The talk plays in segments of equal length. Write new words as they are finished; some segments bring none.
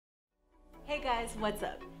Hey guys, what's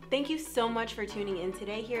up? Thank you so much for tuning in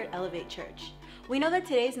today here at Elevate Church. We know that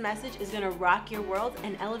today's message is going to rock your world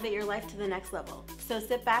and elevate your life to the next level. So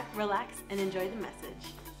sit back, relax, and enjoy the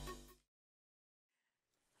message.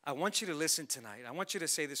 I want you to listen tonight. I want you to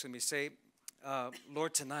say this with me. Say,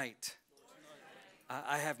 Lord, tonight,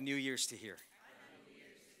 I have New Year's to hear.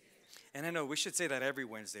 And I know we should say that every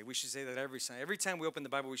Wednesday. We should say that every Sunday. Every time we open the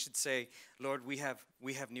Bible, we should say, Lord, we have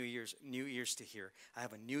new ears to hear. I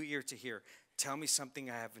have a new ear to hear. Tell me something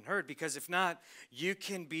I haven't heard. Because if not, you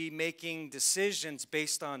can be making decisions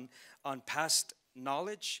based on past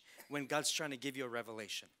knowledge when God's trying to give you a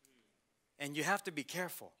revelation. And you have to be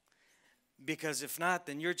careful. Because if not,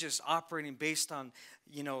 then you're just operating based on,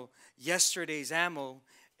 yesterday's ammo.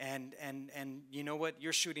 And you know what?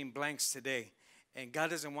 You're shooting blanks today. And God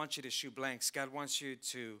doesn't want you to shoot blanks. God wants you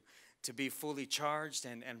to be fully charged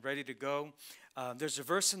and ready to go. There's a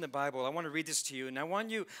verse in the Bible. I want to read this to you. And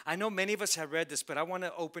I know many of us have read this, but I want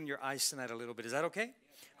to open your eyes tonight a little bit. Is that okay?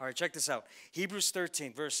 Yeah. All right, check this out. Hebrews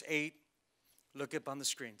 13, verse 8. Look up on the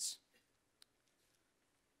screens.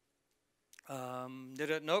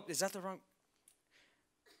 Nope, is that the wrong?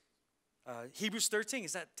 Hebrews 13,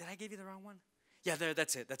 did I give you the wrong one? Yeah,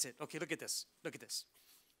 that's it. Okay, look at this.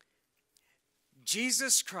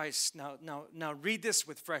 Jesus Christ, now read this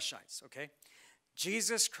with fresh eyes, okay?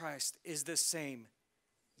 Jesus Christ is the same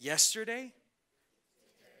yesterday.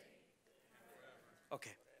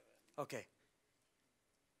 Okay.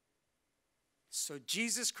 So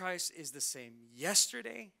Jesus Christ is the same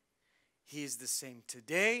yesterday, He is the same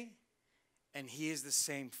today, and He is the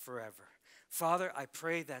same forever. Father, I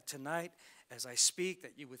pray that tonight, as I speak,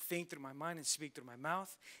 that you would think through my mind and speak through my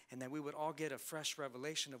mouth, and that we would all get a fresh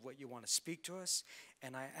revelation of what you want to speak to us.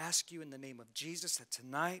 And I ask you in the name of Jesus that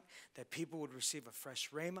tonight that people would receive a fresh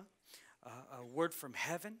rhema, a word from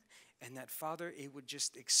heaven, and that, Father, it would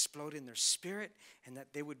just explode in their spirit, and that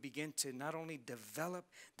they would begin to not only develop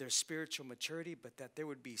their spiritual maturity, but that there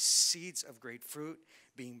would be seeds of great fruit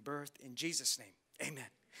being birthed in Jesus' name. Amen.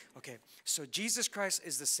 Okay, so Jesus Christ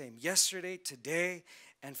is the same yesterday, today,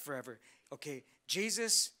 and forever. Okay,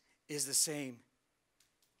 Jesus is the same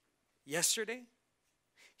yesterday,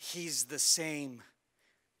 He's the same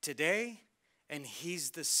today, and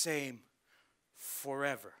He's the same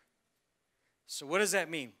forever. So what does that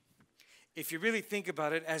mean? If you really think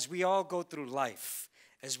about it, as we all go through life,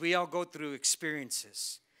 as we all go through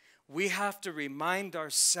experiences, we have to remind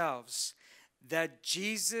ourselves that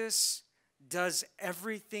Jesus does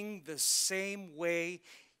everything the same way.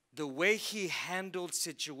 The way He handled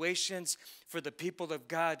situations for the people of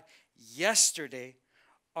God yesterday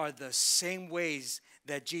are the same ways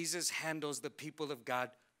that Jesus handles the people of God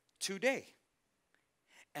today.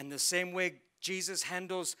 And the same way Jesus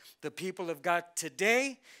handles the people of God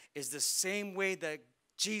today is the same way that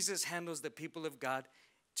Jesus handles the people of God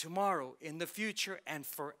tomorrow, in the future, and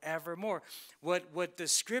forevermore. What the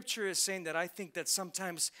scripture is saying that I think that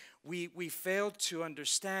sometimes we fail to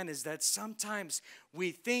understand is that sometimes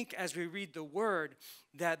we think as we read the word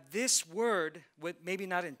that this word, maybe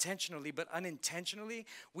not intentionally but unintentionally,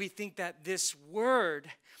 we think that this word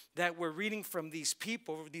that we're reading from these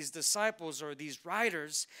people, these disciples or these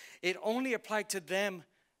writers, it only applied to them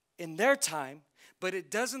in their time, but it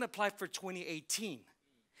doesn't apply for 2018,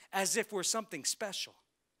 as if we're something special.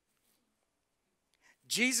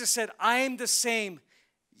 Jesus said, I am the same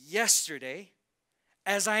yesterday,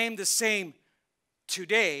 as I am the same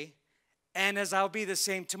today, and as I'll be the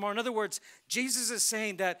same tomorrow. In other words, Jesus is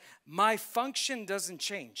saying that my function doesn't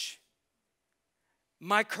change.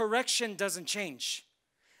 My correction doesn't change.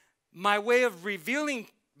 My way of revealing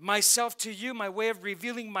myself to you, my way of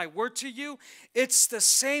revealing my word to you, it's the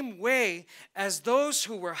same way as those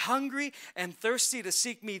who were hungry and thirsty to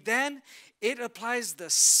seek me then. It applies the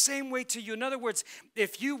same way to you. In other words,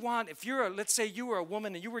 let's say you were a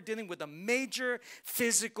woman and you were dealing with a major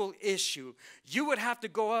physical issue, you would have to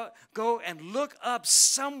go and look up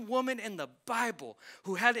some woman in the Bible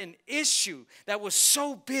who had an issue that was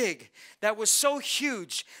so big, that was so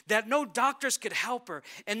huge, that no doctors could help her,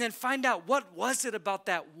 and then find out what was it about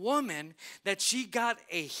that woman that she got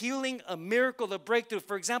a healing, a miracle, a breakthrough.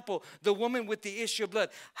 For example, the woman with the issue of blood.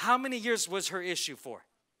 How many years was her issue for?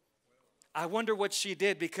 I wonder what she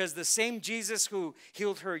did, because the same Jesus who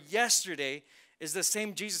healed her yesterday is the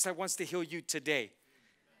same Jesus that wants to heal you today.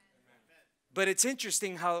 But it's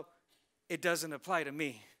interesting how it doesn't apply to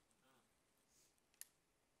me.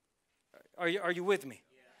 Are you with me?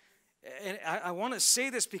 And I want to say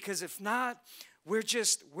this because if not, we're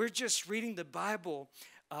just reading the Bible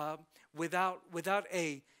without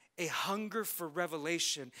a a hunger for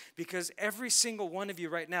revelation, because every single one of you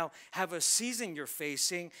right now have a season you're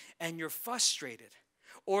facing and you're frustrated.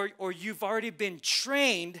 Or you've already been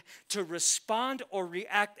trained to respond or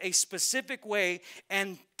react a specific way,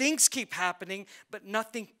 and things keep happening, but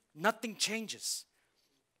nothing changes.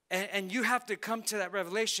 And you have to come to that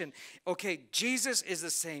revelation. Okay, Jesus is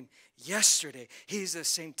the same yesterday. He's the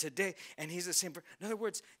same today, and he's the same. In other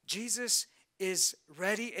words, Jesus is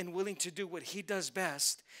ready and willing to do what he does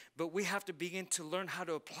best, but we have to begin to learn how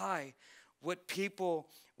to apply what people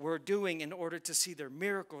were doing in order to see their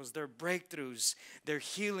miracles, their breakthroughs, their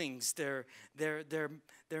healings, their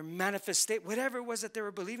manifestation, whatever it was that they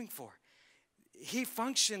were believing for. He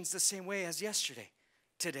functions the same way as yesterday,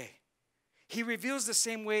 today. He reveals the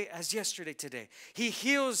same way as yesterday, today. He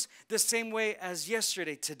heals the same way as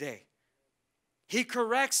yesterday, today. He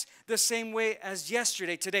corrects the same way as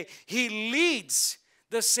yesterday, today. He leads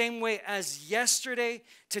the same way as yesterday,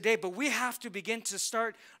 today. But we have to begin to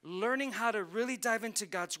start learning how to really dive into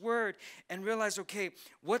God's word and realize, okay,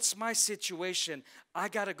 what's my situation? I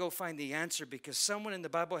got to go find the answer, because someone in the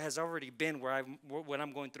Bible has already been what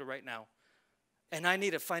I'm going through right now. And I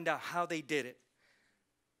need to find out how they did it.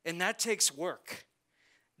 And that takes work.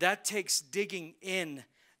 That takes digging in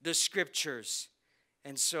the scriptures.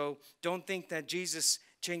 And so don't think that Jesus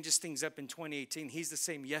changes things up in 2018. He's the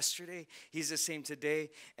same yesterday, he's the same today,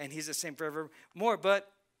 and he's the same forevermore.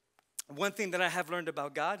 But one thing that I have learned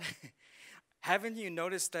about God, haven't you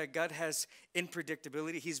noticed that God has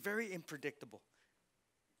unpredictability? He's very unpredictable.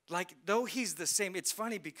 Like, though he's the same, it's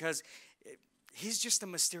funny because he's just a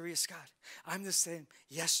mysterious God. I'm the same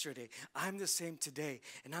yesterday, I'm the same today,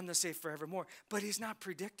 and I'm the same forevermore. But he's not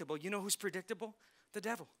predictable. You know who's predictable? The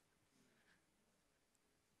devil.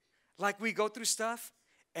 Like, we go through stuff,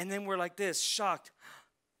 and then we're like this, shocked.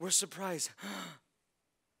 We're surprised.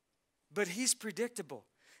 But he's predictable.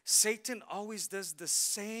 Satan always does the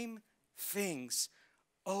same things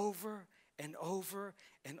over and over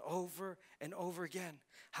and over and over again.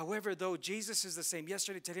 However, though Jesus is the same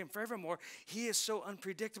yesterday, today, and forevermore, he is so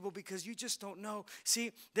unpredictable because you just don't know.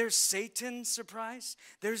 See, there's Satan's surprise,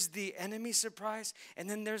 there's the enemy's surprise, and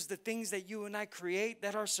then there's the things that you and I create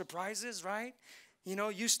that are surprises, right? You know,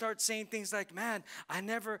 you start saying things like, man, I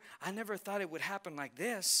never thought it would happen like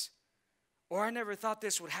this. Or I never thought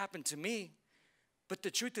this would happen to me. But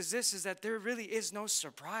the truth is this, is that there really is no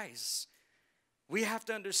surprise. We have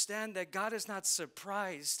to understand that God is not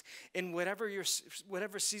surprised in whatever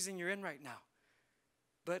season you're in right now.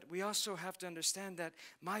 But we also have to understand that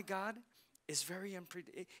my God is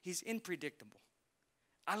he's unpredictable.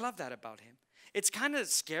 I love that about him. It's kind of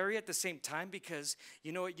scary at the same time, because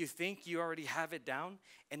you know what, you think you already have it down,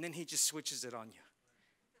 and then he just switches it on you.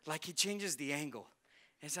 Like, he changes the angle.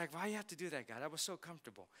 And it's like, why do you have to do that, God? I was so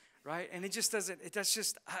comfortable, right? And it just doesn't,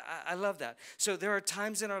 I love that. So there are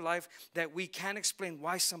times in our life that we can't explain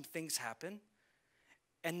why some things happen.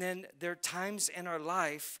 And then there are times in our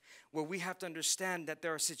life where we have to understand that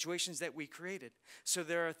there are situations that we created. So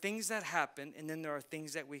there are things that happen, and then there are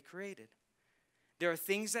things that we created. There are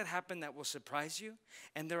things that happen that will surprise you,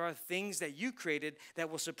 and there are things that you created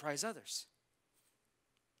that will surprise others.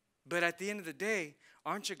 But at the end of the day,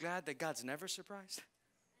 aren't you glad that God's never surprised?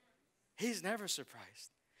 He's never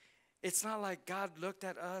surprised. It's not like God looked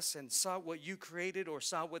at us and saw what you created or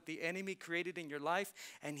saw what the enemy created in your life,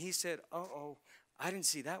 and he said, uh-oh, I didn't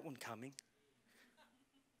see that one coming.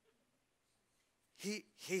 He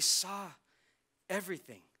saw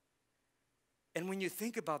everything. And when you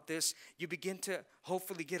think about this, you begin to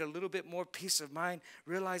hopefully get a little bit more peace of mind,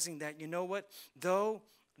 realizing that, you know what, though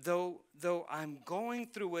I'm going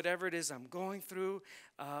through whatever it is I'm going through,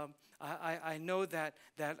 I know that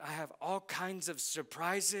I have all kinds of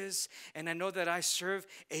surprises, and I know that I serve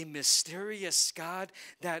a mysterious God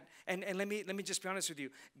that, and let me just be honest with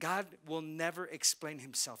you, God will never explain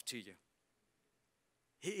himself to you.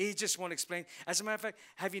 He just won't explain. As a matter of fact,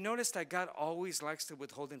 have you noticed that God always likes to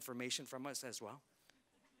withhold information from us as well?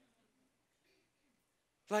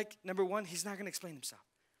 Like, number one, he's not going to explain himself.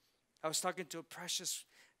 I was talking to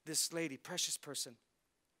this lady, precious person,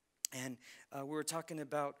 and we were talking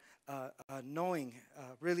about knowing,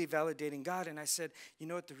 really validating God, and I said, you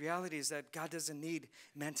know what, the reality is that God doesn't need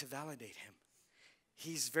man to validate him.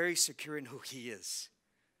 He's very secure in who he is.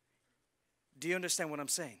 Do you understand what I'm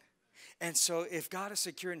saying? And so if God is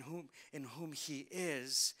secure in whom he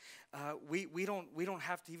is, we don't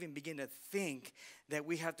have to even begin to think that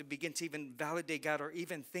we have to begin to even validate God, or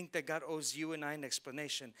even think that God owes you and I an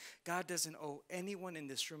explanation. God doesn't owe anyone in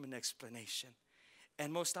this room an explanation.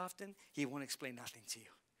 And most often, he won't explain nothing to you.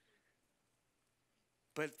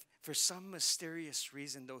 But for some mysterious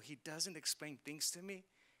reason, though he doesn't explain things to me,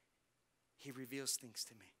 he reveals things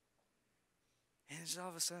to me. And it's all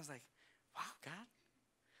of a sudden, it's like, wow, God.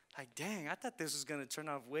 Like, dang, I thought this was going to turn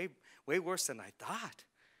out way, way worse than I thought.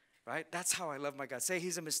 Right? That's how I love my God. Say,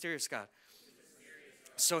 he's a mysterious God.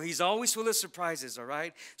 So he's always full of surprises, all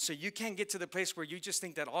right? So you can't get to the place where you just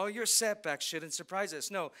think that all your setbacks shouldn't surprise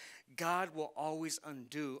us. No, God will always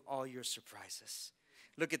undo all your surprises.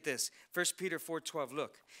 Look at this. 1 Peter 4:12,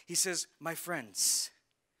 look. He says, my friends,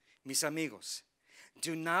 mis amigos,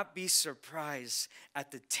 do not be surprised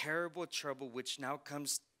at the terrible trouble which now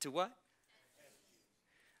comes to what?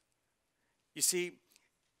 You see,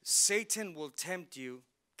 Satan will tempt you.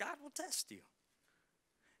 God will test you.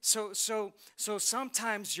 So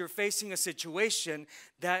sometimes you're facing a situation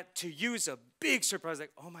that to you is a big surprise,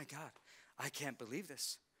 like, oh my God, I can't believe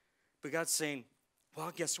this. But God's saying,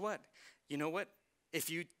 well, guess what? You know what? If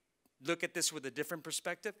you look at this with a different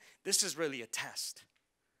perspective, this is really a test.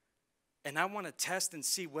 And I want to test and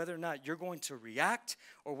see whether or not you're going to react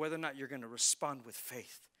or whether or not you're going to respond with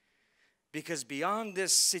faith. Because beyond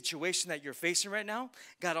this situation that you're facing right now,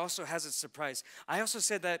 God also has a surprise. I also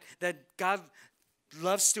said that God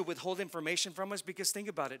loves to withhold information from us, because think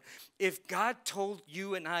about it. If God told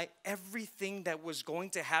you and I everything that was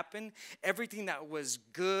going to happen, everything that was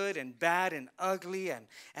good and bad and ugly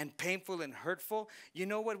and painful and hurtful, you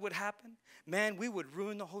know what would happen? Man, we would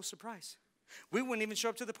ruin the whole surprise. We wouldn't even show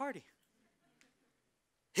up to the party.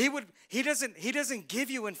 He doesn't give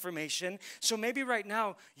you information. So maybe right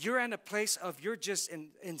now you're in a place of you're just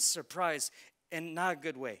in surprise, in not a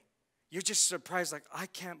good way. You're just surprised, like, I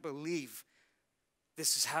can't believe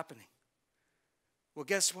this is happening. Well,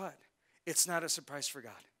 guess what? It's not a surprise for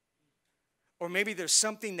God. Or maybe there's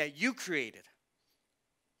something that you created,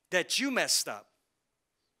 that you messed up,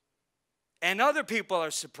 and other people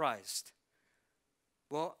are surprised.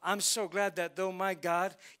 Well, I'm so glad that though my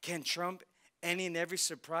God can trump any and every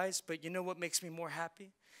surprise, but you know what makes me more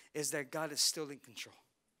happy? Is that God is still in control.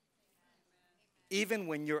 Even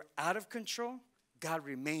when you're out of control, God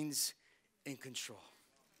remains in control.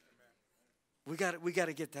 We got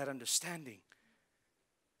to get that understanding.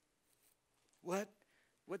 What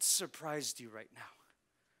surprised you right now?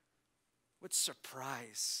 What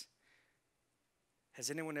surprise?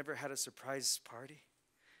 Has anyone ever had a surprise party?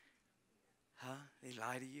 Huh? They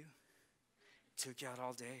lie to you, took you out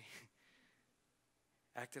all day,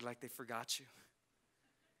 acted like they forgot you,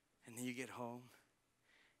 and then you get home,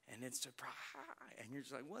 and it's surprise, and you're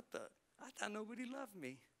just like, what the? I thought nobody loved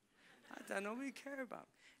me. I thought nobody cared about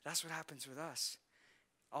me. That's what happens with us.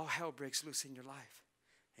 All hell breaks loose in your life,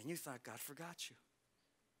 and you thought God forgot you.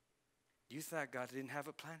 You thought God didn't have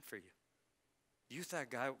a plan for you. You thought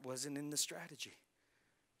God wasn't in the strategy.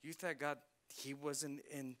 You thought God, he wasn't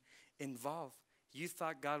involved. You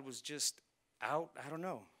thought God was just out, I don't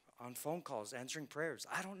know, on phone calls, answering prayers.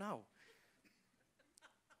 I don't know.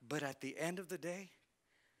 But at the end of the day,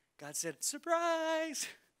 God said, surprise,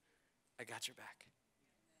 I got your back.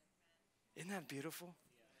 Isn't that beautiful?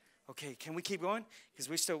 Okay, can we keep going? Because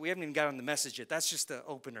we haven't even got on the message yet. That's just the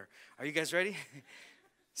opener. Are you guys ready?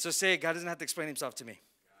 So say, God doesn't have to explain himself to me.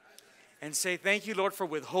 And say, thank you, Lord, for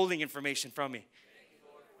withholding information from me.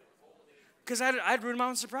 Because I'd ruin my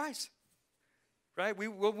own surprise. Right? We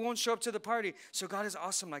won't show up to the party. So God is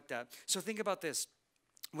awesome like that. So think about this.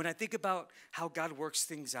 When I think about how God works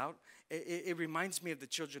things out, it reminds me of the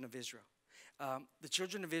children of Israel. The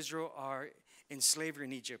children of Israel are in slavery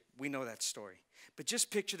in Egypt. We know that story. But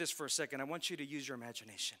just picture this for a second. I want you to use your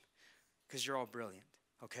imagination because you're all brilliant,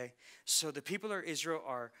 okay? So the people of Israel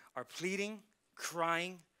are pleading,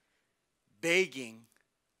 crying, begging,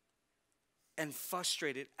 and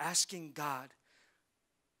frustrated, asking God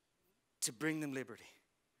to bring them liberty,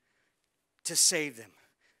 to save them,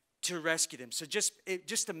 to rescue them. So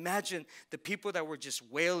just imagine the people that were just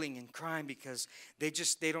wailing and crying because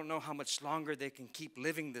they don't know how much longer they can keep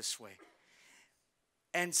living this way.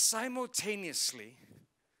 And simultaneously,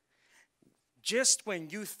 just when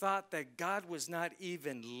you thought that God was not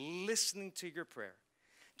even listening to your prayer,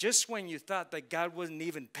 just when you thought that God wasn't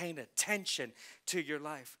even paying attention to your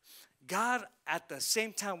life, God, at the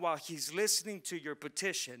same time, while he's listening to your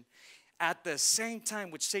petition, at the same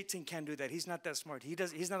time, which Satan can't do that. He's not that smart.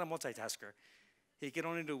 He's not a multitasker. He can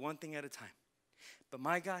only do one thing at a time. But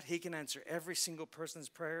my God, he can answer every single person's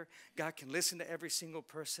prayer. God can listen to every single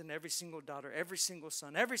person, every single daughter, every single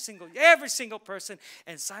son, every single person.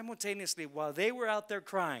 And simultaneously, while they were out there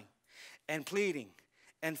crying and pleading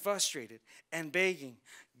and frustrated and begging,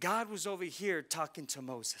 God was over here talking to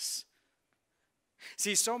Moses.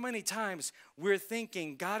 See, so many times we're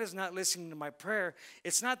thinking God is not listening to my prayer.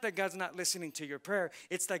 It's not that God's not listening to your prayer.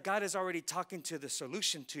 It's that God is already talking to the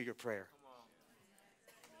solution to your prayer.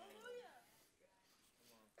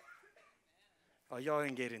 Oh, y'all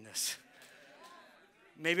ain't getting this.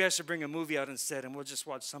 Maybe I should bring a movie out instead and we'll just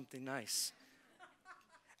watch something nice.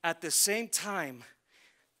 At the same time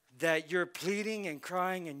that you're pleading and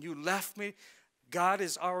crying and you left me, God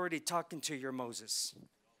is already talking to your Moses.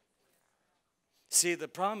 See, the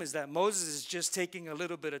problem is that Moses is just taking a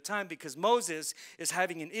little bit of time because Moses is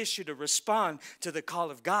having an issue to respond to the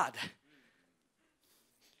call of God.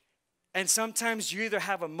 And sometimes you either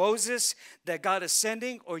have a Moses that God is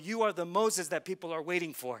sending or you are the Moses that people are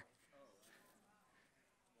waiting for.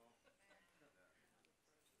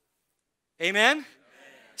 Amen?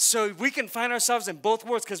 So we can find ourselves in both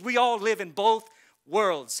worlds because we all live in both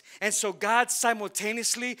worlds. And so God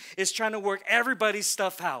simultaneously is trying to work everybody's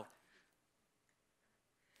stuff out.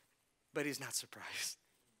 But he's not surprised.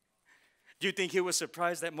 Do you think he was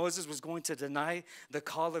surprised that Moses was going to deny the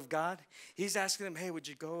call of God? He's asking him, hey, would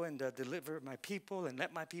you go and deliver my people and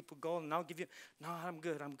let my people go and I'll give you. No, I'm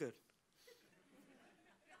good.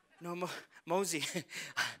 No, Mosey,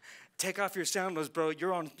 take off your sandals, bro.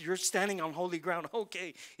 You're standing on holy ground.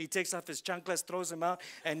 Okay. He takes off his chanclas, throws them out,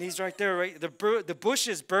 and he's right there. Right, the bush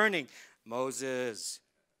is burning. Moses.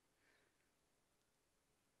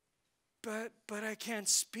 But I can't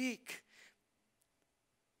speak.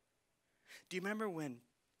 Do you remember when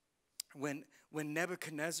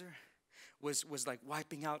Nebuchadnezzar was like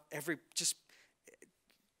wiping out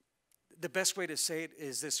the best way to say it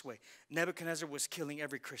is this way. Nebuchadnezzar was killing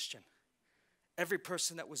every Christian, every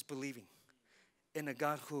person that was believing in a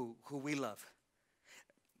God who we love.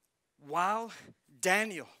 While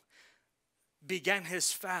Daniel began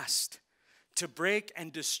his fast to break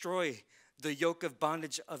and destroy the yoke of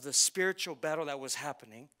bondage of the spiritual battle that was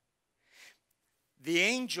happening, the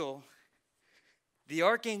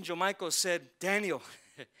archangel Michael said, Daniel,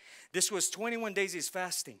 this was 21 days he's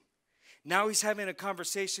fasting. Now he's having a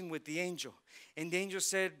conversation with the angel. And the angel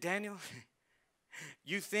said, Daniel,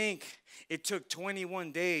 you think it took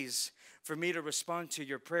 21 days for me to respond to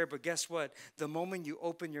your prayer, but guess what? The moment you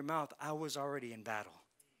open your mouth, I was already in battle.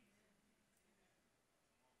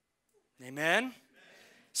 Amen?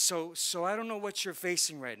 So I don't know what you're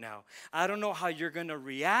facing right now. I don't know how you're going to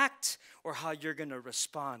react or how you're going to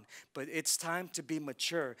respond. But it's time to be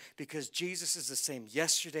mature because Jesus is the same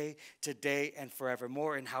yesterday, today, and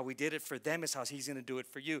forevermore. And how we did it for them is how he's going to do it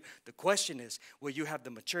for you. The question is, will you have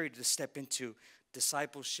the maturity to step into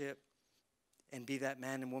discipleship and be that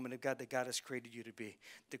man and woman of God that God has created you to be?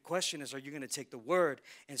 The question is, are you going to take the word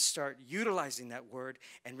and start utilizing that word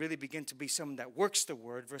and really begin to be someone that works the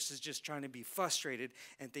word versus just trying to be frustrated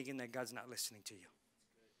and thinking that God's not listening to you?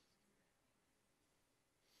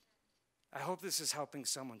 I hope this is helping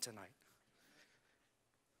someone tonight.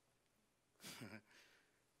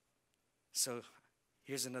 So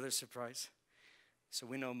here's another surprise. So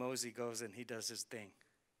we know Moses goes and he does his thing.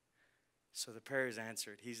 So the prayer is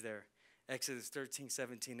answered. He's there. Exodus 13,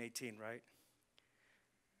 17, 18, right?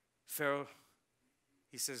 Pharaoh,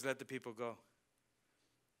 he says, let the people go.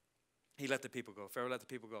 He let the people go. Pharaoh let the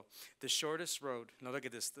people go. The shortest road, now look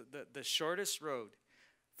at this, the shortest road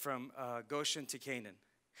from Goshen to Canaan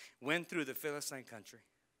went through the Philistine country.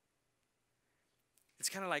 It's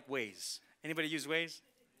kind of like Waze. Anybody use Waze?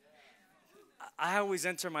 I always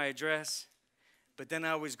enter my address, but then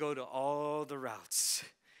I always go to all the routes.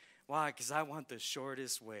 Why? Because I want the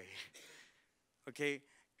shortest way. Okay,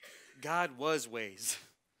 God was Waze,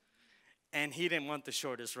 and he didn't want the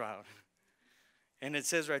shortest route. And it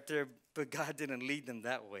says right there, but God didn't lead them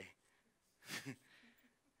that way.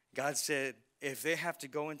 God said, if they have to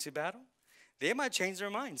go into battle, they might change their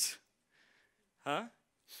minds. Huh?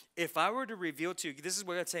 If I were to reveal to you, this is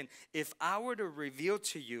what God's saying, if I were to reveal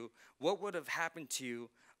to you what would have happened to you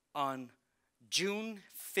on June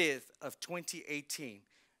 5th of 2018,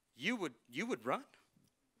 you would run.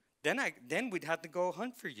 Then we'd have to go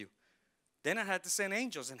hunt for you. Then I'd have to send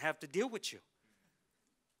angels and have to deal with you.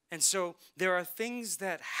 And so there are things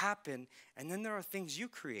that happen, and then there are things you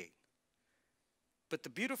create. But the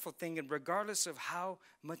beautiful thing, and regardless of how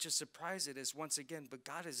much a surprise it is, once again, but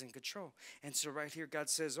God is in control. And so right here, God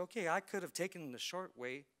says, okay, I could have taken the short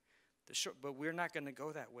way, but we're not going to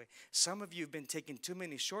go that way. Some of you have been taking too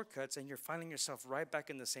many shortcuts, and you're finding yourself right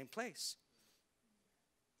back in the same place.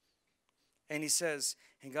 And he says,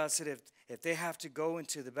 and God said, if they have to go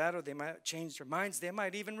into the battle, they might change their minds. They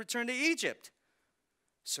might even return to Egypt.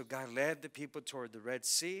 So God led the people toward the Red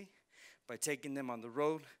Sea by taking them on the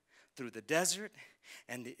road through the desert.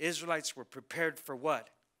 And the Israelites were prepared for what?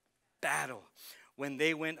 Battle. When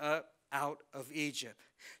they went out of Egypt.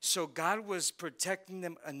 So God was protecting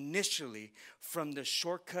them initially from the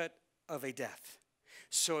shortcut of a death.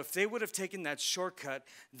 So if they would have taken that shortcut,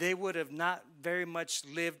 they would have not very much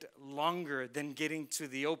lived longer than getting to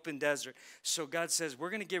the open desert. So God says, we're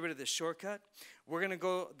going to get rid of the shortcut. We're going to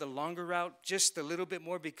go the longer route just a little bit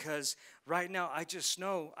more, because right now I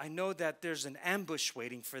know that there's an ambush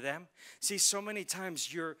waiting for them. See, so many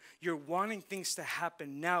times you're wanting things to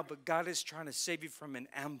happen now, but God is trying to save you from an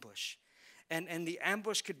ambush. And the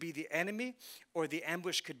ambush could be the enemy, or the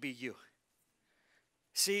ambush could be you.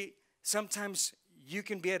 See, sometimes you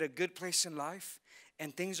can be at a good place in life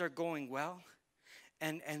and things are going well.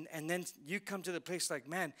 And then you come to the place like,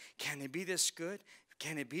 man, can it be this good?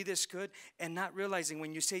 Can it be this good? And not realizing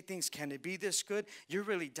when you say things, can it be this good? You're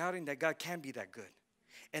really doubting that God can be that good.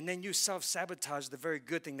 And then you self-sabotage the very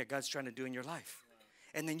good thing that God's trying to do in your life.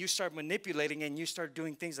 And then you start manipulating and you start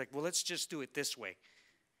doing things like, well, let's just do it this way.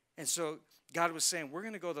 And so God was saying, we're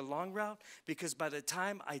going to go the long route, because by the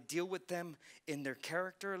time I deal with them in their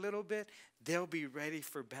character a little bit, they'll be ready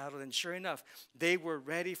for battle. And sure enough, they were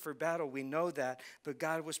ready for battle. We know that, but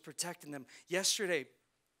God was protecting them. Yesterday,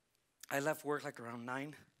 I left work like around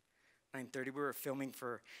 9:30. We were filming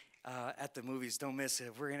for at the movies. Don't miss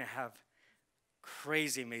it. We're going to have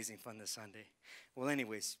crazy, amazing fun this Sunday. Well,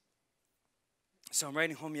 anyways, so I'm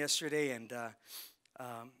riding home yesterday, and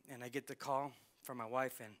I get the call from my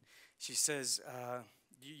wife, and she says,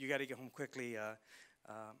 you got to get home quickly.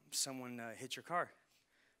 Someone hit your car.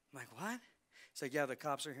 I'm like, what? It's like, yeah, the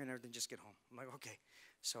cops are here and everything. Just get home. I'm like, okay.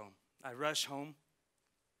 So I rush home,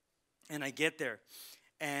 and I get there,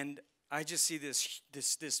 and I just see this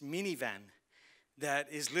minivan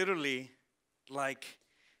that is literally like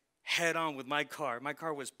head on with my car. My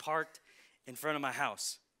car was parked in front of my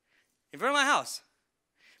house. In front of my house.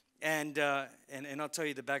 And I'll tell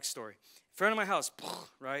you the backstory. In front of my house,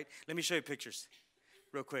 right? Let me show you pictures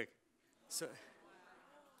real quick. So,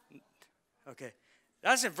 okay.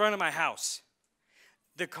 That's in front of my house.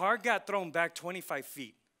 The car got thrown back 25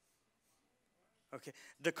 feet. Okay.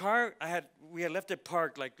 The car we had left it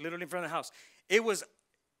parked like literally in front of the house. It was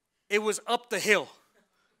up the hill.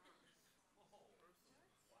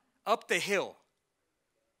 Up the hill.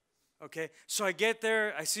 Okay. So I get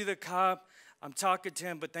there, I see the cop, I'm talking to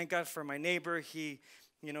him, but thank God for my neighbor. He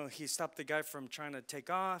stopped the guy from trying to take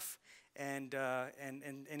off. And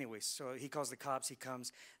anyways, so he calls the cops, he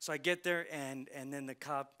comes. So I get there, and then the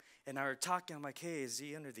cop and I are talking. I'm like, hey, is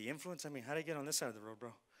he under the influence? I mean, how did I get on this side of the road,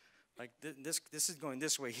 bro? Like, this is going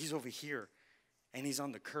this way. He's over here, and he's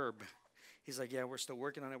on the curb. He's like, yeah, we're still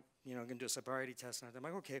working on it. Going to do a sobriety test. And I'm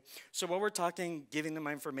like, okay. So while we're talking, giving them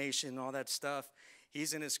my information and all that stuff,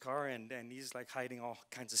 he's in his car, and he's like hiding all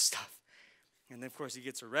kinds of stuff. And then, of course, he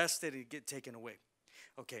gets arrested and get taken away.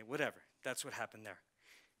 Okay, whatever. That's what happened there.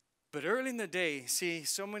 But early in the day, see,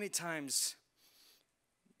 so many times,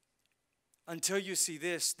 until you see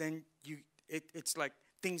this, then it's like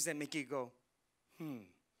things that make you go,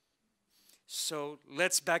 So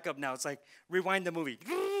let's back up now. It's like rewind the movie.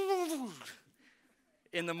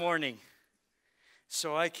 In the morning.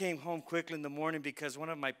 So I came home quickly in the morning because one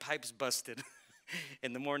of my pipes busted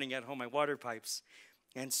in the morning at home, my water pipes.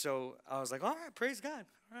 And so I was like, all right, praise God.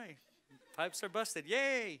 All right, pipes are busted.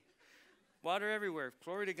 Yay. Water everywhere.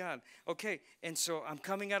 Glory to God. Okay, and so I'm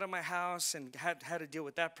coming out of my house and had to deal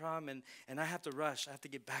with that problem, and I have to rush. I have to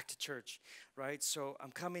get back to church, right? So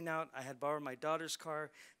I'm coming out. I had borrowed my daughter's car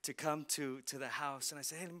to come to the house, and I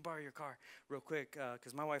said, hey, let me borrow your car real quick,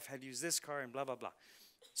 because my wife had used this car and blah, blah, blah.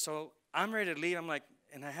 So I'm ready to leave. I'm like,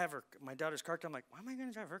 and I have my daughter's car. I'm like, why am I going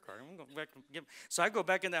to drive her car? I'm going to go back and give. So I go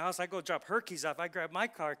back in the house. I go drop her keys off. I grab my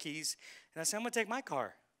car keys, and I say, I'm going to take my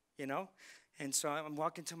car, And so I'm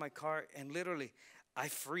walking to my car, and literally, I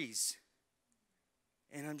freeze.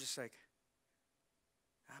 And I'm just like,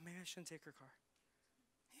 maybe I shouldn't take her car.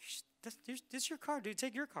 This is your car, dude.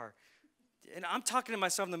 Take your car. And I'm talking to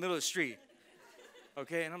myself in the middle of the street.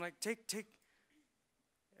 Okay, and I'm like, take.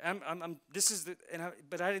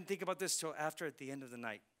 But I didn't think about this till after at the end of the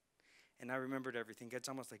night. And I remembered everything. It's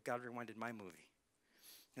almost like God rewinded my movie.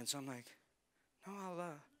 And so I'm like, no,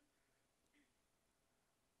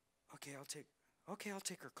 I'll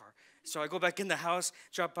take her car. So I go back in the house,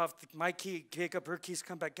 drop off my key, pick up her keys,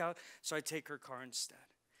 come back out. So I take her car instead.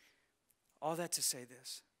 All that to say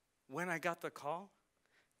this. When I got the call,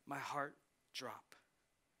 my heart dropped.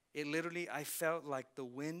 It literally, I felt like the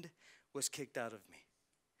wind was kicked out of me.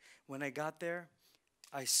 When I got there,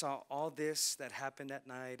 I saw all this that happened that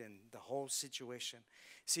night and the whole situation.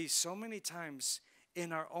 See, so many times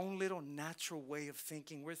in our own little natural way of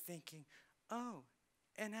thinking, we're thinking, oh,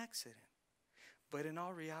 an accident. But in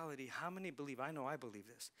all reality, how many believe? I know I believe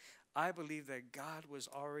this. I believe that God was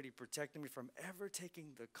already protecting me from ever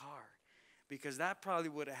taking the car. because that probably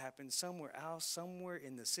would have happened somewhere else, somewhere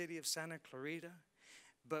in the city of Santa Clarita.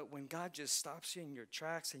 But when God just stops you in your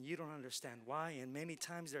tracks and you don't understand why, and many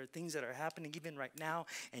times there are things that are happening even right now,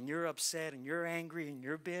 and you're upset and you're angry and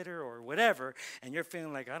you're bitter or whatever, and you're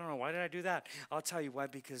feeling like, I don't know, why did I do that? I'll tell you why,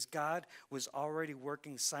 because God was already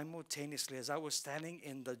working simultaneously. As I was standing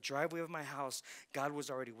in the driveway of my house, God was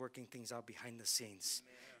already working things out behind the scenes.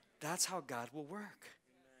 Amen. That's how God will work.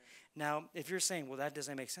 Amen. Now, if you're saying, well, that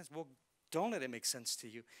doesn't make sense, well, don't let it make sense to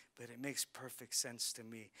you, but it makes perfect sense to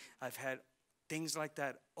me. I've had things like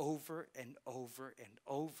that over and over and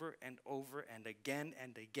over and over and again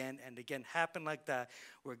and again and again happen like that,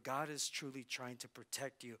 where God is truly trying to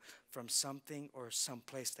protect you from something or some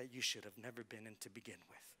place that you should have never been in to begin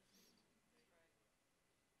with.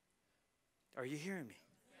 Are you hearing me?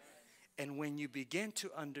 And when you begin to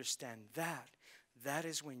understand that, that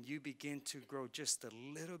is when you begin to grow just a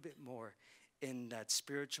little bit more in that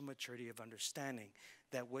spiritual maturity of understanding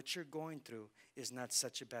that what you're going through is not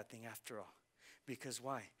such a bad thing after all. Because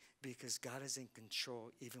why? Because God is in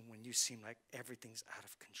control even when you seem like everything's out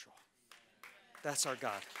of control. That's our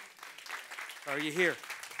God. Are you here?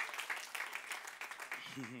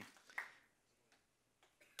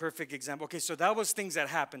 Perfect example. Okay, so that was things that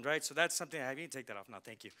happened, right? So that's something I have. You can take that off now.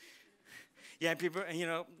 Thank you. Yeah, people,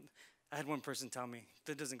 and I had one person tell me,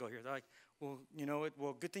 that doesn't go here. They're like, well, you know what?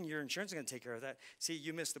 Well, good thing your insurance is going to take care of that. See,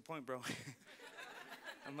 you missed the point, bro.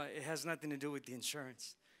 I'm like, it has nothing to do with the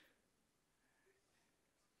insurance.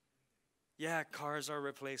 Yeah, cars are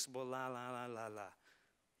replaceable, la, la, la, la, la.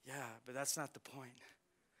 Yeah, but that's not the point.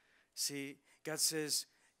 See, God says,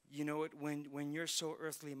 you know what, when you're so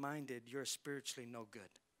earthly minded, you're spiritually no good.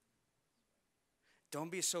 Don't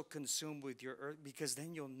be so consumed with your earth, because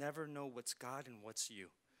then you'll never know what's God and what's you.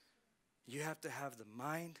 You have to have the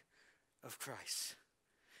mind of Christ.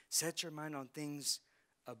 Set your mind on things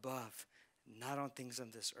above, not on things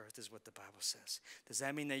on this earth, is what the Bible says. Does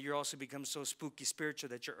that mean that you're also become so spooky spiritual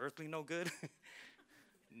that you're earthly no good?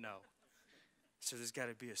 No. So there's got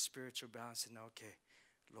to be a spiritual balance and okay,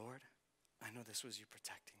 Lord, I know this was you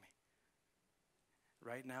protecting me.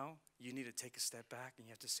 Right now, you need to take a step back and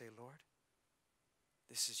you have to say, Lord,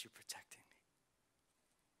 this is you protecting me.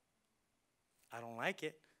 I don't like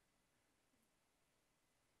it.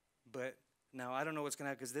 But now I don't know what's going to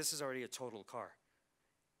happen because this is already a total car.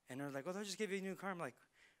 And they're like, oh, they'll just give you a new car. I'm like,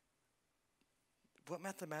 what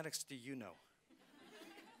mathematics do you know?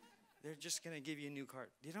 They're just going to give you a new car.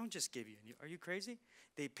 They don't just give you a new. Are you crazy?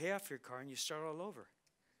 They pay off your car and you start all over.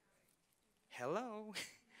 Hello?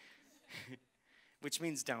 Which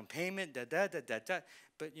means down payment, da.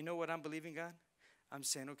 But you know what I'm believing, God? I'm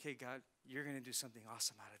saying, okay, God, you're going to do something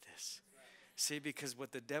awesome out of this. See, because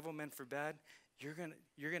what the devil meant for bad, you're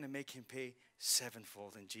gonna make him pay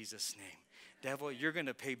sevenfold in Jesus' name. Devil, you're going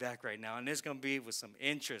to pay back right now. And it's going to be with some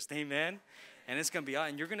interest. Amen? And it's going to be,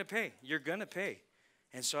 and you're going to pay. You're going to pay.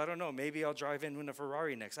 And so I don't know. Maybe I'll drive in with a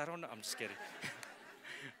Ferrari next. I don't know. I'm just kidding.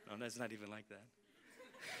 No, that's not even like that.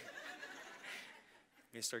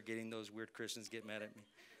 May start getting those weird Christians get mad at me.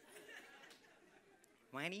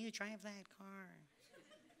 Why do you drive that car?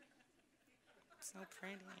 It's so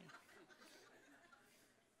pretty.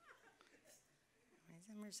 It's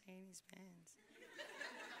a Mercedes-Benz.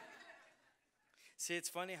 See, it's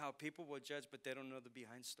funny how people will judge, but they don't know the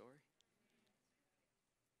behind story.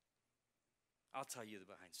 I'll tell you the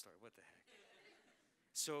behind story. What the heck?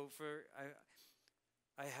 So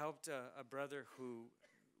I helped a brother who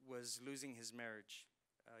was losing his marriage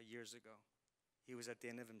years ago. He was at the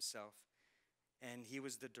end of himself. And he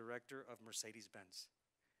was the director of Mercedes-Benz.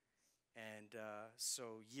 And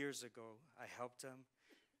so years ago, I helped him,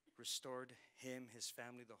 restored him, his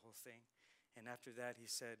family, the whole thing. And after that, he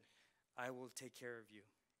said, I will take care of you.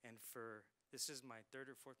 And this is my third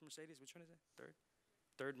or fourth Mercedes. Which one is it?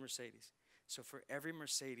 Third Mercedes. So for every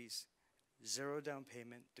Mercedes, 0 down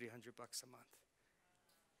payment, $300 a month.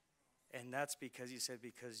 And that's because he said,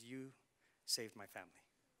 because you saved my family.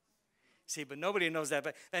 See, but nobody knows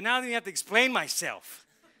that. And now you have to explain myself.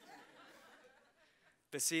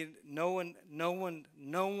 But see, no one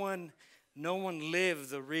lived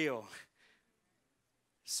the real.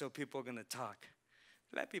 So people are going to talk.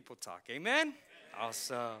 Let people talk. Amen?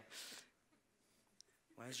 Also,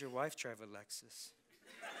 why does your wife drive a Lexus?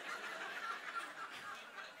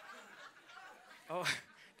 Oh,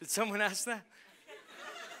 did someone ask that?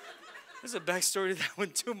 There's a backstory to that one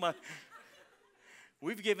too.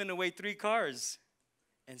 We've given away 3 cars,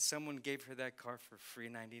 and someone gave her that car for free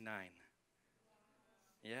 $99.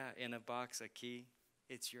 Yeah, in a box, a key.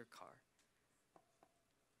 It's your car.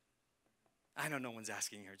 I know no one's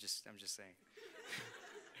asking her. I'm just saying.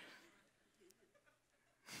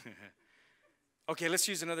 Okay, let's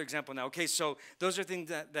use another example now. Okay, so those are things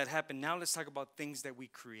that happen. Now let's talk about things that we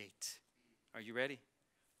create. Are you ready?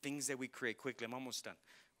 Things that we create. Quickly, I'm almost done.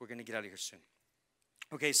 We're going to get out of here soon.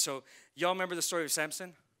 Okay, so y'all remember the story of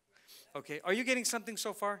Samson? Okay, are you getting something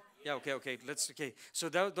so far? Yeah, okay. So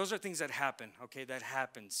those are things that happen, okay, that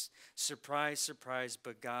happens. Surprise, surprise,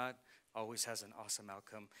 but God always has an awesome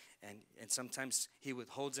outcome. And sometimes he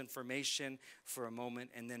withholds information for a moment,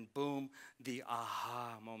 and then boom, the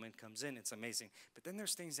aha moment comes in. It's amazing. But then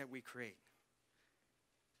there's things that we create.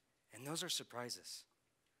 And those are surprises.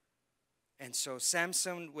 And so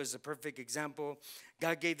Samson was a perfect example.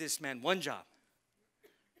 God gave this man one job.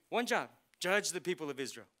 One job. Judge the people of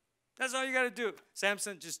Israel. That's all you got to do.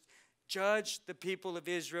 Samson, just judge the people of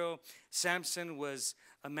Israel. Samson was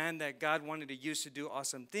a man that God wanted to use to do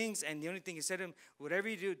awesome things. And the only thing he said to him, whatever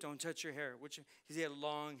you do, don't touch your hair. Which he had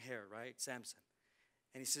long hair, right? Samson.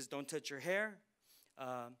 And he says, don't touch your hair.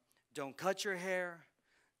 Don't cut your hair.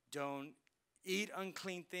 Don't eat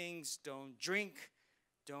unclean things. Don't drink.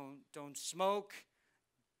 Don't smoke.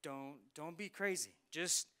 Don't be crazy.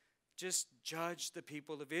 Just judge the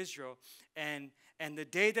people of Israel. And the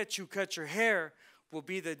day that you cut your hair will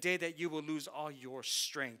be the day that you will lose all your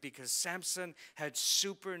strength, because Samson had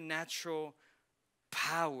supernatural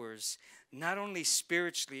powers, not only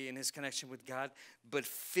spiritually in his connection with God, but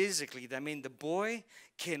physically. I mean, the boy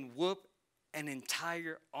can whoop an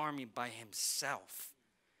entire army by himself.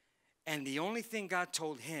 And the only thing God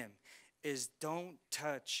told him is don't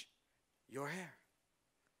touch your hair.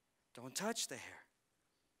 Don't touch the hair.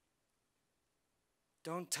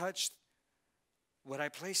 Don't touch what I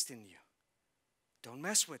placed in you. Don't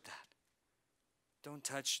mess with that. Don't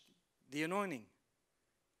touch the anointing.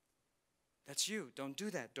 That's you. Don't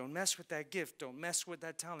do that. Don't mess with that gift. Don't mess with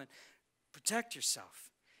that talent. Protect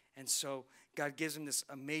yourself. And so God gives him this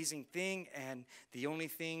amazing thing, and the only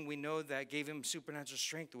thing we know that gave him supernatural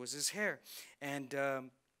strength was his hair. And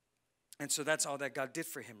so that's all that God did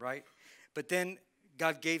for him, right? But then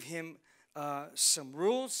God gave him some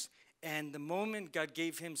rules, and the moment God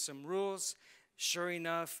gave him some rules, sure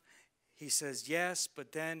enough, he says yes,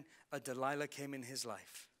 but then a Delilah came in his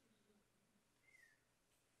life.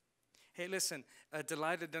 Hey, listen, a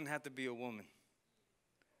Delilah doesn't have to be a woman.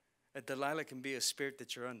 A Delilah can be a spirit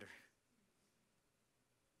that you're under.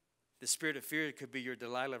 The spirit of fear could be your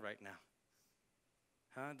Delilah right now.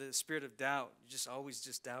 The spirit of doubt, just always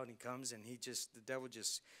just doubting comes, and the devil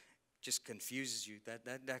just confuses you.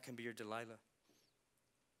 That can be your Delilah.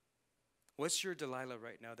 What's your Delilah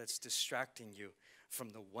right now that's distracting you from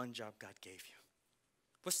the one job God gave you?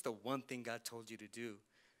 What's the one thing God told you to do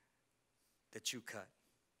that you cut?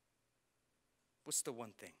 What's the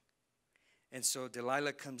one thing? And so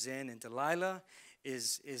Delilah comes in, and Delilah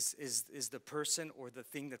is the person or the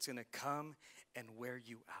thing that's going to come and wear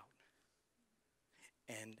you out.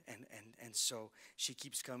 And so she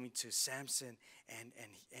keeps coming to Samson, and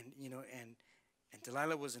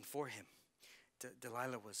Delilah wasn't for him.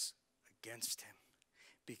 Delilah was against him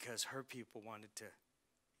because her people wanted to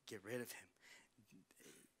get rid of him.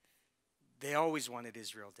 They always wanted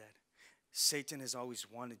Israel dead. Satan has always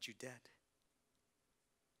wanted you dead.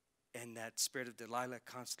 And that spirit of Delilah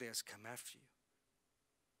constantly has come after you.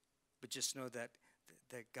 But just know that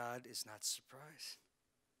God is not surprised.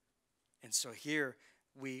 And so here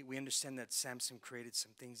we understand that Samson created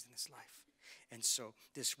some things in his life. And so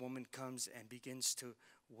this woman comes and begins to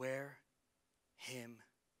wear him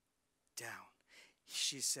down.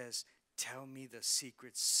 She says, tell me the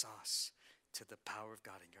secret sauce to the power of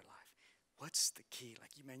God in your life. What's the key?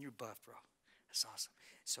 Like, man, you're buff, bro. That's awesome.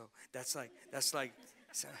 So that's like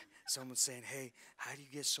someone saying, hey, how do you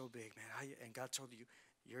get so big, man? And God told you,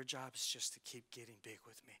 your job is just to keep getting big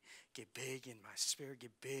with me. Get big in my spirit.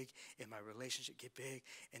 Get big in my relationship. Get big.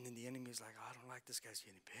 And then the enemy is like, oh, I don't like this guy's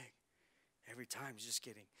getting big. Every time he's just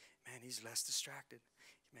getting, man, he's less distracted.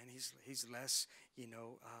 Man, he's less,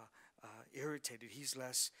 irritated. He's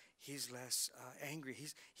less angry.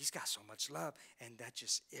 He's got so much love. And that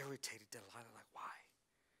just irritated Delilah. Like, why?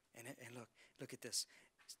 And look at this.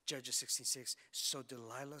 Judges 16:6. So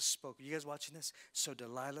Delilah spoke. You guys watching this? So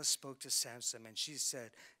Delilah spoke to Samson, and she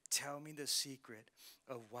said, tell me the secret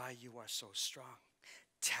of why you are so strong.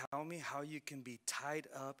 Tell me how you can be tied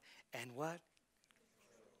up and what?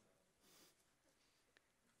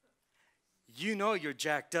 You know you're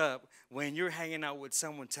jacked up when you're hanging out with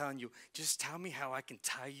someone telling you, just tell me how I can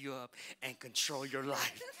tie you up and control your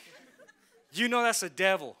life. You know that's a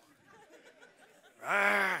devil.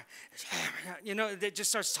 It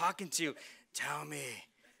just starts talking to you. Tell me.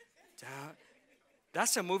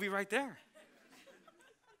 That's a movie right there.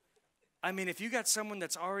 I mean, if you got someone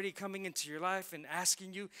that's already coming into your life and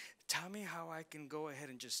asking you, tell me how I can go ahead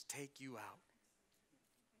and just take you out.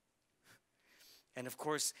 And of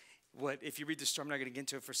course, if you read the story, I'm not going to get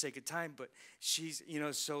into it for sake of time, but she's,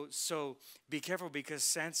 so be careful, because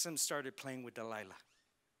Samson started playing with Delilah.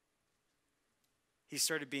 He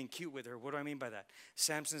started being cute with her. What do I mean by that?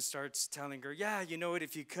 Samson starts telling her, yeah, you know what,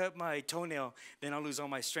 if you cut my toenail, then I'll lose all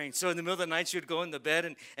my strength. So in the middle of the night, she would go in the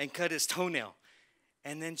bed and cut his toenail.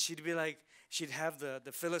 And then she'd be like, she'd have the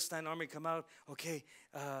Philistine army come out. Okay,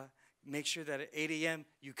 make sure that at 8 a.m.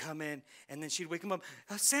 you come in. And then she'd wake him up.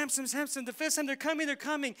 Samson, the Philistines, they're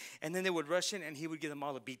coming. And then they would rush in, and he would give them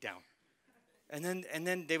all a beat down. And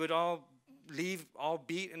then they would all leave all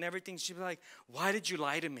beat and everything. She'd be like, why did you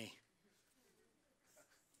lie to me?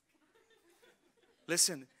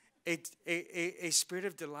 Listen, a spirit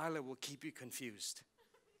of Delilah will keep you confused.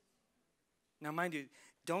 Now, mind you,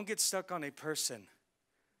 don't get stuck on a person.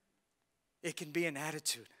 It can be an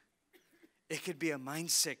attitude. It could be a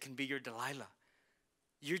mindset, can be your Delilah.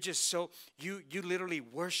 You're just you literally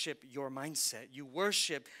worship your mindset. You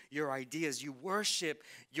worship your ideas. You worship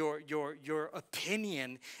your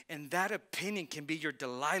opinion. And that opinion can be your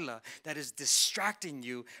Delilah that is distracting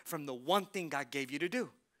you from the one thing God gave you to do.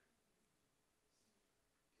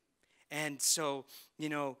 And so,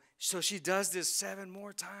 so she does this 7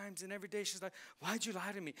 more times, and every day she's like, why'd you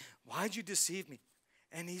lie to me? Why'd you deceive me?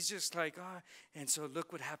 And he's just like, And so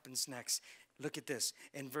look what happens next. Look at this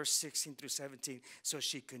in verse 16 through 17. So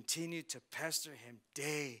she continued to pester him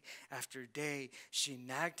day after day. She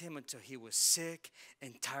nagged him until he was sick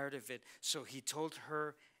and tired of it. So he told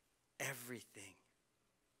her everything.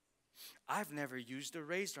 I've never used a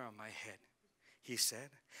razor on my head, he said.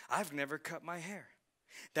 I've never cut my hair.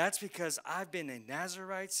 That's because I've been a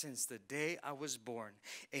Nazirite since the day I was born.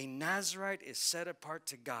 A Nazirite is set apart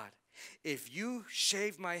to God. If you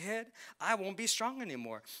shave my head, I won't be strong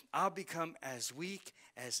anymore. I'll become as weak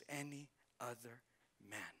as any other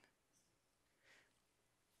man.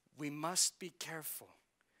 We must be careful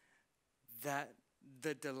that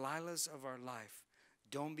the Delilahs of our life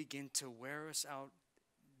don't begin to wear us out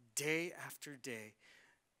day after day,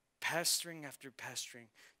 pestering after pestering,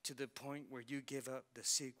 to the point where you give up the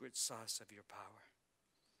secret sauce of your power.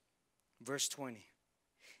 Verse 20,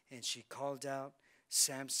 and she called out,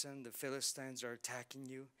 Samson, the Philistines are attacking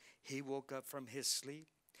you. He woke up from his sleep.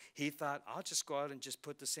 He thought, I'll just go out and just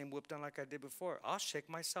put the same whip down like I did before. I'll shake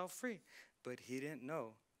myself free. But he didn't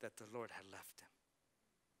know that the Lord had left him.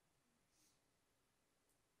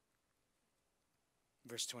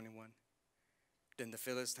 Verse 21, then the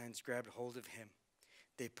Philistines grabbed hold of him.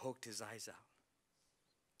 They poked his eyes out.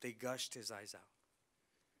 They gushed his eyes out.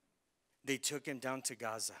 They took him down to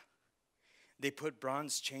Gaza. They put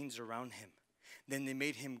bronze chains around him. Then they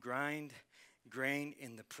made him grind grain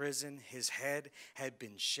in the prison. His head had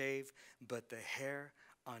been shaved, but the hair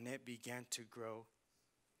on it began to grow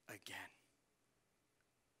again.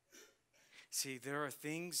 See, there are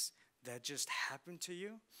things that just happen to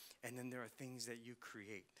you, and then there are things that you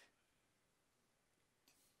create.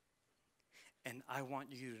 And I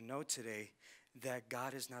want you to know today that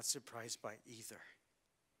God is not surprised by either.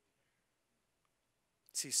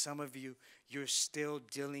 See, some of you, you're still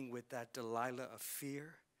dealing with that Delilah of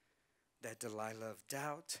fear, that Delilah of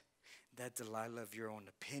doubt, that Delilah of your own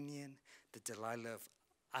opinion, the Delilah of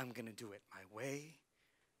I'm going to do it my way,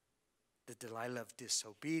 the Delilah of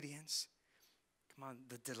disobedience. Come on,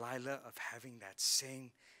 the Delilah of having that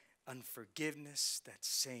same unforgiveness, that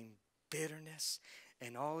same bitterness,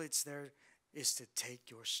 and all it's there is to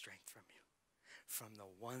take your strength from you, from the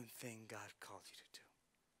one thing God called you to do.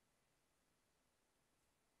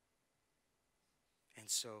 And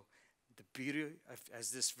so the beauty of,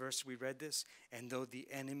 as this verse, we read this, and though the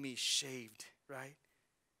enemy shaved, right?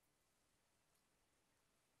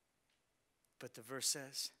 But the verse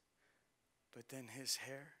says, but then his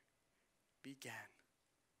hair began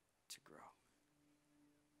to grow.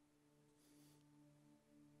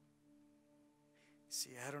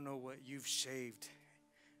 See, I don't know what you've shaved.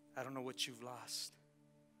 I don't know what you've lost.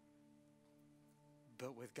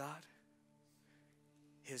 But with God,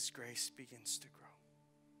 his grace begins to grow.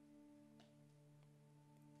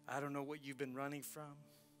 I don't know what you've been running from.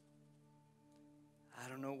 I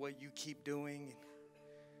don't know what you keep doing.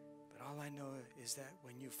 But all I know is that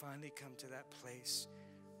when you finally come to that place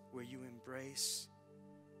where you embrace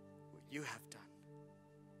what you have done,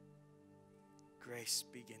 grace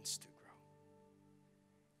begins to grow.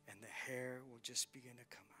 And the hair will just begin to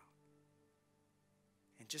come out.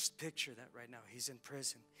 And just picture that right now. He's in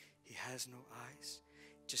prison. He has no eyes.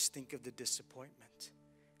 Just think of the disappointment.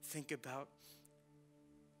 Think about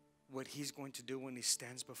what he's going to do when he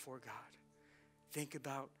stands before God. Think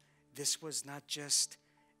about this was not just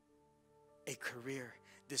a career.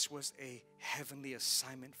 This was a heavenly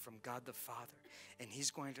assignment from God the Father. And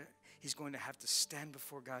he's going to have to stand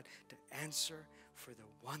before God to answer for the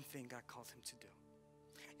one thing God called him to do.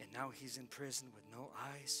 And now he's in prison with no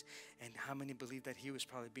eyes. And how many believe that he was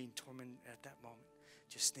probably being tormented at that moment,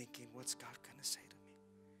 just thinking, what's God going to say to me?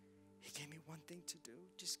 He gave me one thing to do.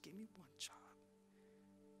 Just give me one job.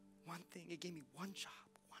 One thing. He gave me one job.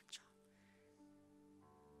 One job.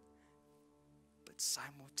 But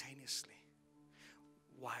simultaneously,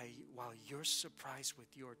 while you're surprised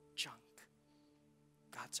with your junk,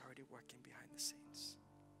 God's already working behind the scenes.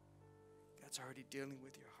 God's already dealing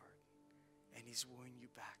with your heart. And he's wooing you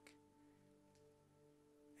back.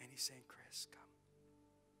 And he's saying, Chris, come.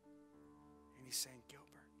 And he's saying, Gilbert,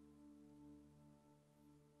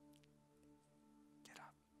 get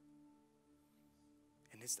up.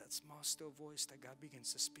 And it's that small, still voice that God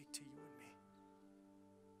begins to speak to you and me.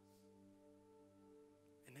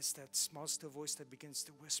 And it's that small, still voice that begins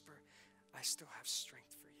to whisper, I still have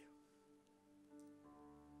strength for you.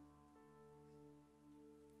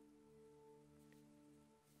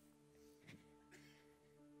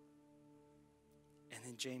 And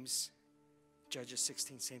then James, Judges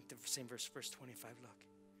 16, same verse 25, look.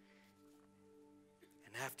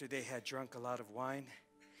 And after they had drunk a lot of wine,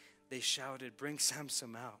 they shouted, bring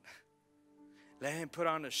Samson out. Let him put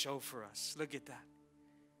on a show for us. Look at that.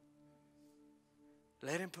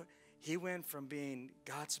 He went from being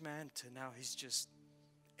God's man to now he's just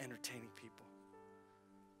entertaining people.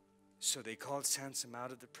 So they called Samson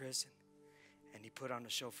out of the prison and he put on a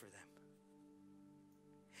show for them.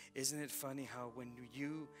 Isn't it funny how when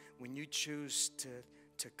you choose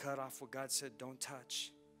to cut off what God said don't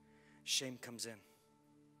touch, shame comes in.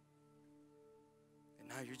 And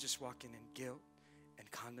now you're just walking in guilt and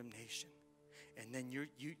condemnation. And then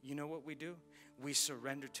you know what we do? We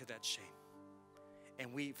surrender to that shame.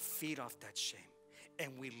 And we feed off that shame.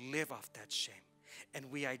 And we live off that shame. And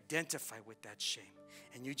we identify with that shame.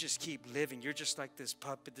 And you just keep living. You're just like this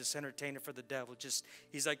puppet, this entertainer for the devil.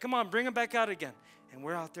 He's like, come on, bring him back out again. And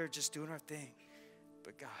we're out there just doing our thing.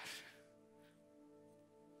 But God.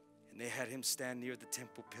 And they had him stand near the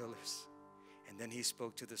temple pillars. And then he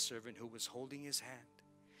spoke to the servant who was holding his hand.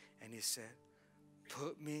 And he said,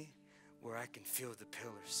 put me where I can feel the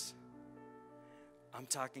pillars. I'm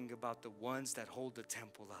talking about the ones that hold the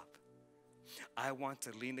temple up. I want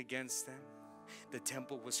to lean against them. The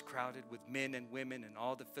temple was crowded with men and women, and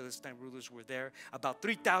all the Philistine rulers were there. About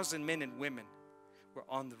 3,000 men and women were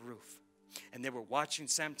on the roof. And they were watching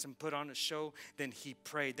Samson put on a show. Then he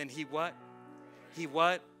prayed. Then he what? He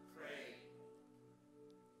what? Prayed.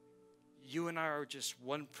 You and I are just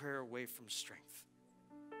one prayer away from strength.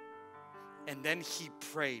 And then he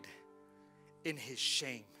prayed in his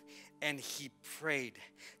shame. And he prayed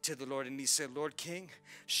to the Lord and he said, Lord King,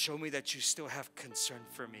 show me that you still have concern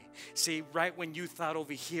for me. See, right when you thought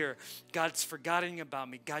over here, God's forgotten about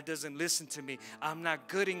me. God doesn't listen to me. I'm not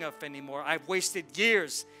good enough anymore. I've wasted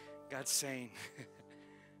years. God's saying,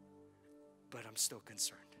 but I'm still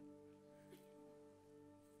concerned.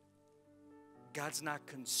 God's not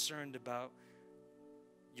concerned about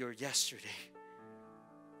your yesterday.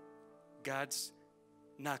 God's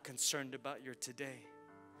not concerned about your today.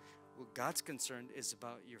 What God's concerned is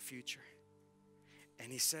about your future.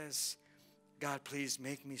 And he says, God, please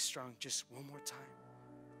make me strong just one more time.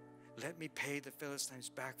 Let me pay the Philistines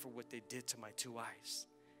back for what they did to my 2 eyes.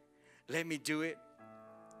 Let me do it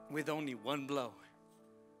with only one blow.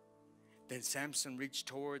 Then Samson reached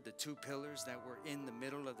toward the 2 pillars that were in the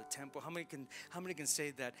middle of the temple. How many can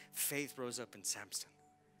say that faith rose up in Samson?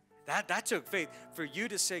 That took faith. For you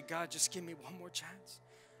to say, God, just give me one more chance.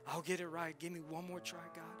 I'll get it right. Give me one more try,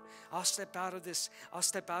 God. I'll step out of this. I'll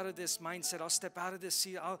step out of this mindset. I'll step out of this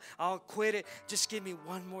seat. I'll quit it. Just give me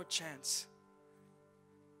one more chance.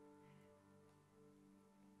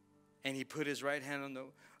 And he put his right hand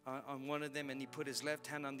on one of them, and he put his left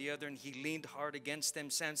hand on the other, and he leaned hard against them.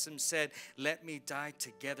 Samson said, let me die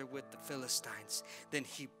together with the Philistines. Then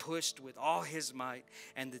he pushed with all his might,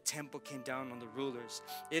 and the temple came down on the rulers.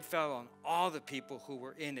 It fell on all the people who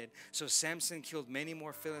were in it. So Samson killed many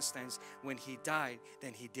more Philistines when he died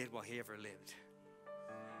than he did while he ever lived.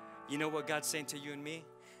 You know what God's saying to you and me?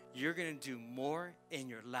 You're going to do more in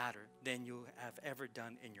your latter than you have ever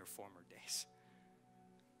done in your former days.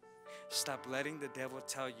 Stop letting the devil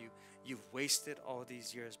tell you you've wasted all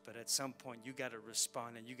these years, but at some point you got to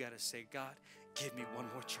respond and you got to say, God, give me one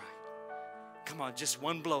more try. Come on, just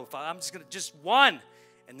one blow. I'm just one.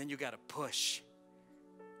 And then you got to push.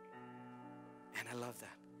 And I love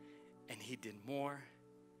that. And he did more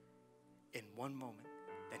in one moment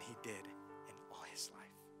than he did in all his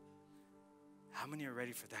life. How many are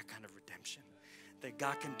ready for that kind of redemption? That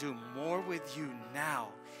God can do more with you now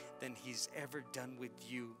than he's ever done with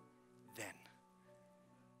you then.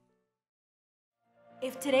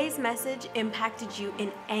 If today's message impacted you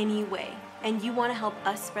in any way and you want to help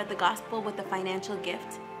us spread the gospel with a financial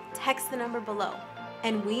gift, text the number below.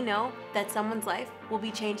 And we know that someone's life will be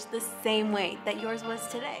changed the same way that yours was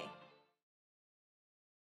today.